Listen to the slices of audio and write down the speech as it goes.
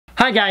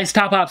Hi guys,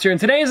 Top Pops here, and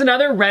today is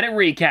another Reddit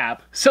recap.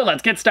 So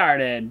let's get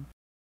started.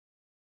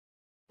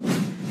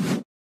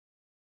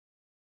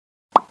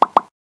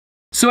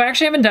 So I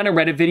actually haven't done a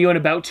Reddit video in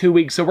about 2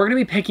 weeks, so we're going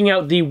to be picking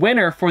out the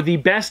winner for the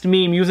best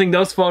meme using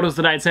those photos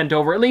that I had sent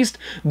over, at least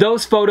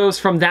those photos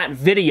from that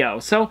video.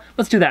 So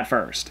let's do that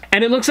first.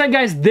 And it looks like,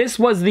 guys, this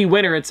was the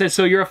winner. It says,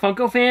 so you're a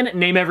Funko fan?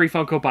 Name every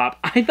Funko Pop.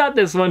 I thought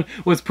this one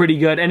was pretty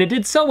good, and it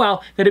did so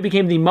well that it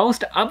became the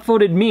most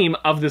upvoted meme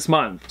of this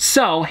month.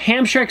 So,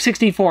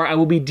 Hamshrek64, I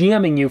will be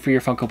DMing you for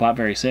your Funko Pop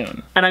very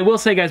soon. And I will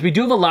say, guys, we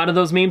do have a lot of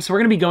those memes, so we're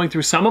going to be going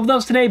through some of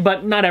those today,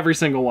 but not every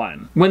single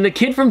one. When the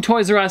kid from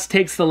Toys R Us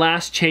takes the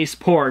last chase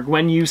porg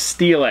when you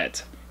steal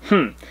it.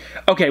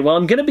 Okay, well,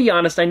 I'm gonna be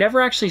honest, I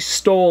never actually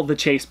stole the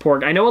chase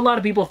porg. I know a lot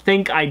of people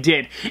think I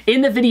did.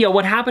 In the video,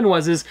 what happened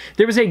was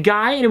there was a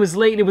guy, and it was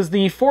late, it was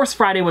the Force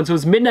Friday one, so it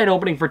was midnight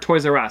opening for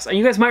Toys R Us. And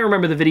you guys might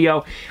remember the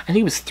video, I think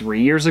it was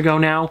 3 years ago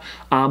now,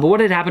 but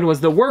what had happened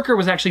was the worker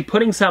was actually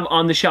putting some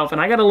on the shelf,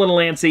 and I got a little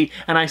antsy,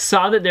 and I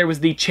saw that there was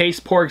the chase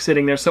porg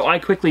sitting there, so I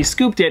quickly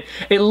scooped it.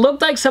 It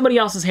looked like somebody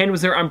else's hand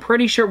was there. I'm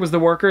pretty sure it was the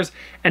worker's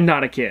and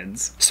not a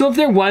kid's. So if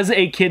there was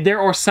a kid there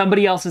or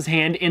somebody else's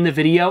hand in the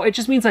video, it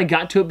just means I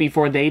got to it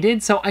before they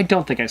did, so I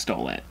don't think I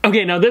stole it.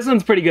 Okay, now this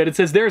one's pretty good. It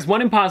says, there's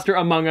one imposter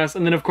among us,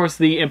 and then of course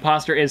the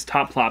imposter is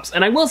Top Plops.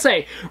 And I will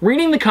say,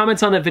 reading the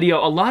comments on the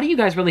video, a lot of you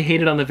guys really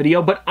hated on the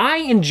video, but I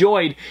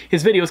enjoyed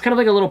his video. It's kind of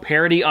like a little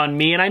parody on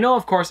me, and I know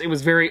of course it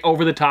was very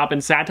over the top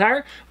and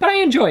satire, but I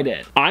enjoyed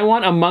it. I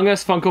want Among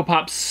Us Funko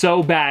Pops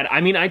so bad. I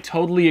mean, I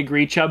totally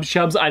agree,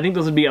 Chubs. I think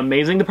those would be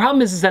amazing. The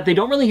problem is that they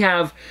don't really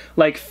have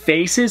like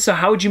faces, so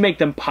how would you make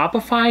them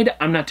popified?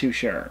 I'm not too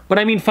sure. But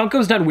I mean,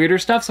 Funko's done weirder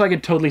stuff, so I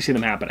could totally see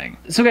them happening.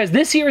 So guys,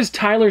 this here is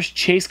Tyler's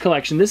Chase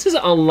collection. This is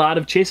a lot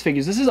of Chase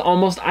figures. This is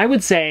almost, I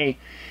would say,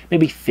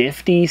 maybe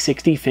 50,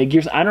 60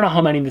 figures. I don't know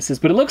how many this is,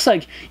 but it looks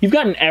like you've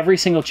gotten every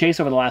single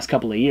Chase over the last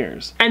couple of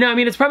years. And I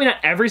mean, it's probably not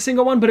every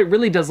single one, but it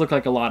really does look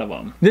like a lot of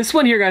them. This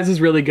one here, guys, is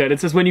really good. It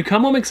says, when you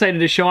come home excited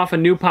to show off a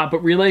new pop,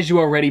 but realize you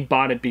already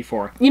bought it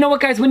before. You know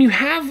what, guys? When you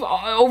have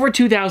over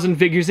 2,000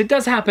 figures, it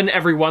does happen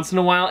every once in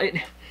a while.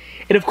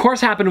 It of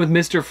course happened with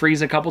Mr.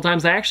 Freeze a couple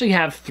times. I actually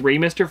have 3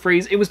 Mr.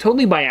 Freeze. It was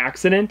totally by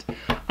accident,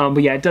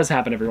 but yeah, it does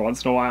happen every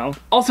once in a while.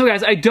 Also,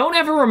 guys, I don't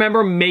ever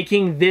remember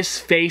making this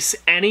face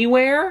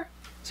anywhere.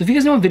 So if you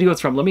guys know what video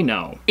it's from, let me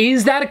know.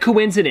 Is that a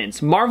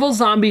coincidence? Marvel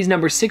Zombies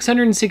number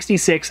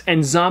 666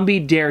 and Zombie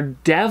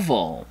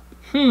Daredevil.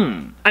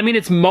 I mean,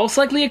 it's most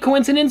likely a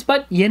coincidence,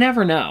 but you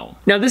never know.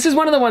 Now, this is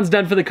one of the ones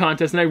done for the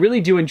contest, and I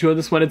really do enjoy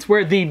this one. It's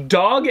where the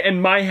dog and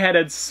my head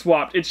had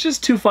swapped. It's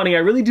just too funny. I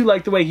really do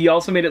like the way he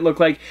also made it look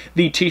like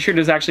the t-shirt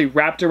is actually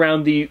wrapped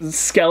around the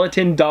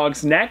skeleton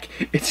dog's neck.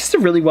 It's just a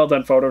really well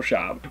done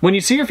Photoshop. When you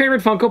see your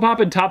favorite Funko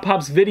Pop in Top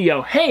Pop's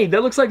video, hey,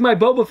 that looks like my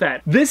Boba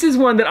Fett. This is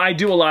one that I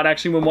do a lot,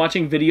 actually, when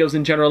watching videos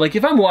in general. Like,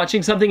 if I'm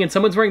watching something and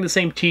someone's wearing the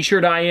same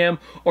t-shirt I am,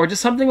 or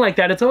just something like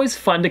that, it's always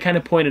fun to kind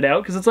of point it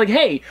out, because it's like,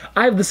 hey,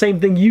 I have the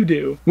same thing you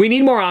do. We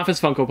need more Office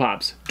Funko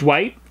Pops.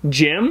 Dwight?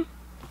 Jim?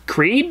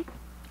 Creed?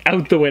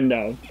 Out the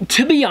window.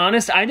 To be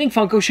honest, I think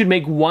Funko should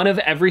make one of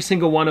every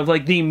single one of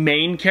like the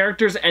main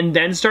characters and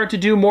then start to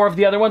do more of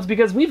the other ones,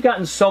 because we've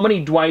gotten so many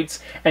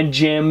Dwights and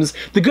Jims.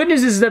 The good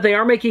news is that they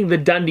are making the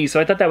Dundee, so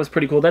I thought that was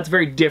pretty cool. That's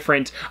very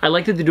different. I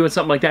liked that they're doing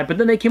something like that, but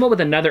then they came up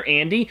with another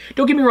Andy.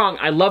 Don't get me wrong,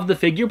 I love the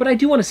figure, but I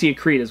do want to see a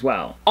Creed as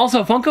well.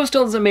 Also, Funko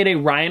still hasn't made a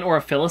Ryan or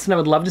a Phyllis, and I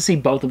would love to see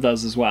both of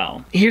those as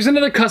well. Here's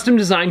another custom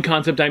design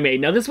concept I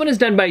made. Now, this one is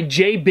done by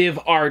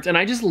JBiv Art, and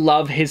I just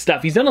love his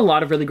stuff. He's done a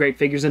lot of really great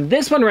figures, and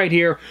this one right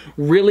here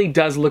really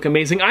does look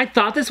amazing. I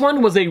thought this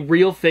one was a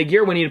real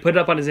figure when he had put it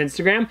up on his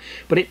Instagram,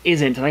 but it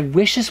isn't, and I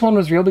wish this one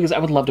was real because I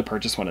would love to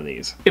purchase one of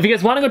these. If you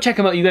guys want to go check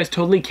him out, you guys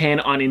totally can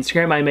on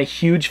Instagram. I'm a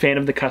huge fan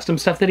of the custom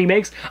stuff that he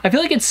makes. I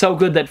feel like it's so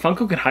good that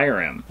Funko could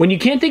hire him. When you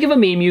can't think of a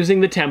meme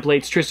using the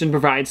templates Tristan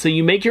provides, so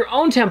you make your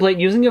own template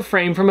using a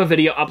frame from a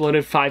video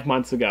uploaded 5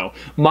 months ago.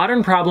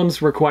 Modern problems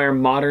require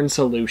modern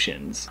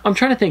solutions. I'm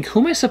trying to think,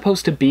 who am I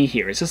supposed to be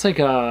here? Is this like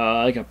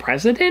a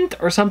president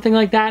or something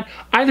like that?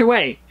 Either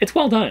way, it's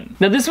well done.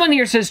 Now this one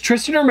here says,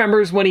 Tristan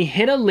remembers when he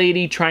hit a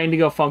lady trying to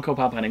go Funko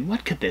Pop hunting.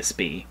 What could this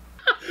be?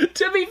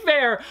 To be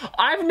fair,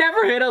 I've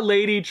never hit a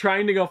lady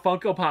trying to go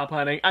Funko Pop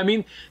hunting. I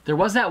mean, there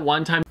was that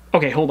one time.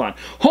 Okay, hold on.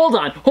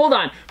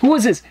 Who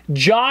was this?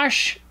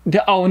 Josh?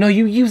 Oh no,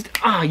 you used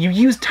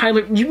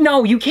Tyler.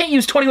 You can't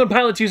use 21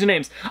 Pilots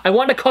usernames. I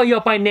want to call you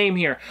up by name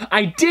here.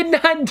 I did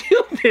not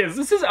do this.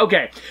 This is,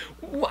 okay.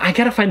 I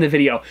gotta find the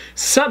video.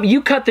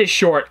 You cut this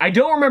short. I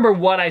don't remember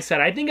what I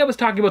said. I think I was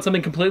talking about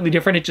something completely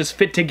different. It just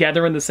fit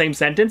together in the same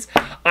sentence.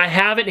 I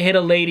haven't hit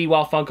a lady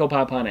while Funko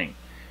Pop hunting.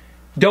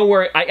 Don't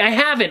worry, I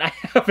haven't.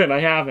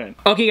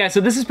 Okay guys, so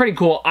this is pretty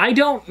cool. I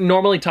don't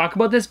normally talk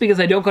about this because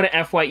I don't go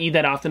to FYE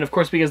that often, of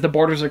course, because the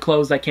borders are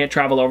closed, I can't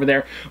travel over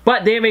there.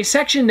 But they have a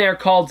section there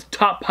called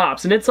Top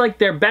Pops, and it's like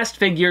their best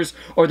figures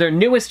or their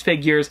newest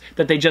figures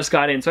that they just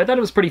got in. So I thought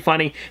it was pretty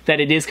funny that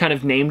it is kind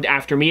of named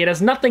after me. It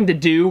has nothing to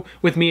do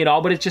with me at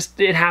all, but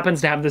it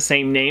happens to have the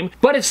same name.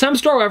 But if some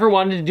store ever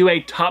wanted to do a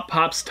Top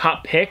Pops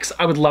Top Picks,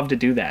 I would love to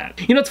do that.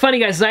 You know what's funny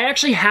guys, is I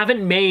actually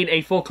haven't made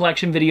a full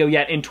collection video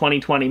yet in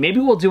 2020. Maybe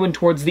we'll do it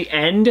towards the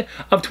end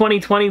of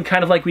 2020,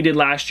 kind of like we did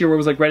last year, where it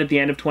was like right at the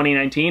end of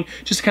 2019,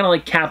 just kind of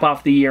like cap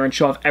off the year and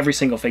show off every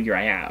single figure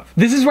I have.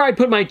 This is where I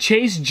put my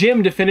Chase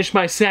gym to finish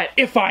my set,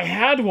 if I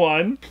had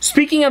one.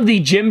 Speaking of the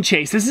gym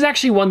Chase, this is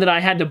actually one that I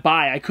had to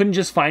buy. I couldn't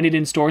just find it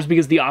in stores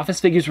because the Office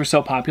figures were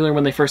so popular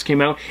when they first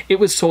came out. It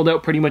was sold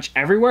out pretty much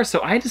everywhere,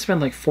 so I had to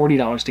spend like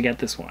 $40 to get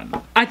this one.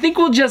 I think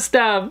we'll just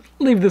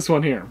leave this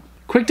one here.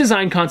 Quick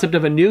design concept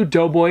of a new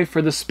Doughboy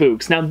for the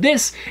Spooks. Now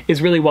this is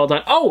really well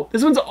done. Oh,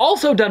 this one's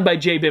also done by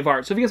JBiv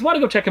Art. So if you guys want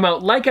to go check him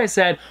out, like I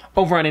said,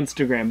 over on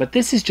Instagram. But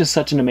this is just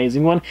such an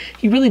amazing one.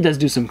 He really does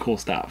do some cool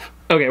stuff.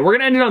 Okay, we're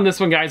gonna end it on this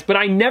one, guys, but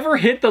I never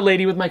hit the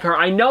lady with my car.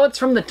 I know it's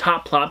from the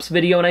Top Plops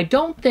video, and I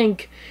don't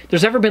think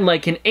there's ever been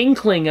like an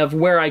inkling of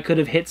where I could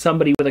have hit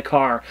somebody with a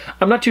car.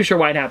 I'm not too sure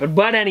why it happened,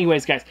 but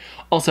anyways, guys.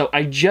 Also,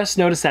 I just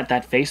noticed that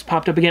that face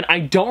popped up again. I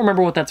don't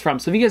remember what that's from,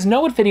 so if you guys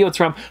know what video it's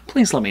from,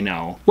 please let me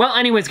know. Well,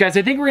 anyways, guys,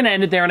 I think we're gonna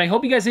end it there, and I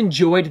hope you guys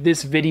enjoyed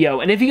this video,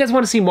 and if you guys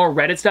want to see more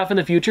Reddit stuff in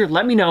the future,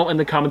 let me know in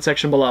the comment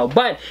section below.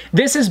 But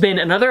this has been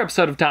another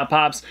episode of Top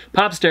Pops.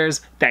 Popsters,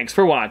 thanks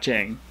for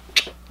watching.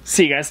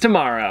 See you guys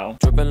tomorrow.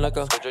 Dripping like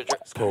a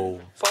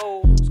school.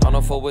 On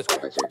a forward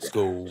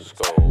school.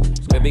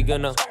 Baby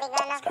gonna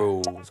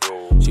screw.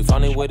 She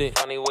funny with it.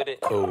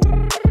 Cool.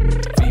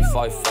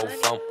 V5 full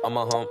thump. I'm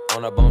a hump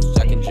on a bounce.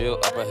 Jack and Jill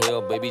up a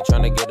hill. Baby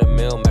tryna get a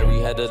meal. Mary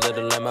had a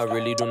little lamb. I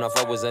really do not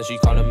fuck with. And she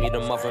calling me the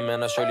muffin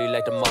man. I surely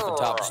like the muffin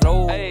top.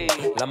 Slow.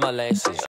 Like my lashes.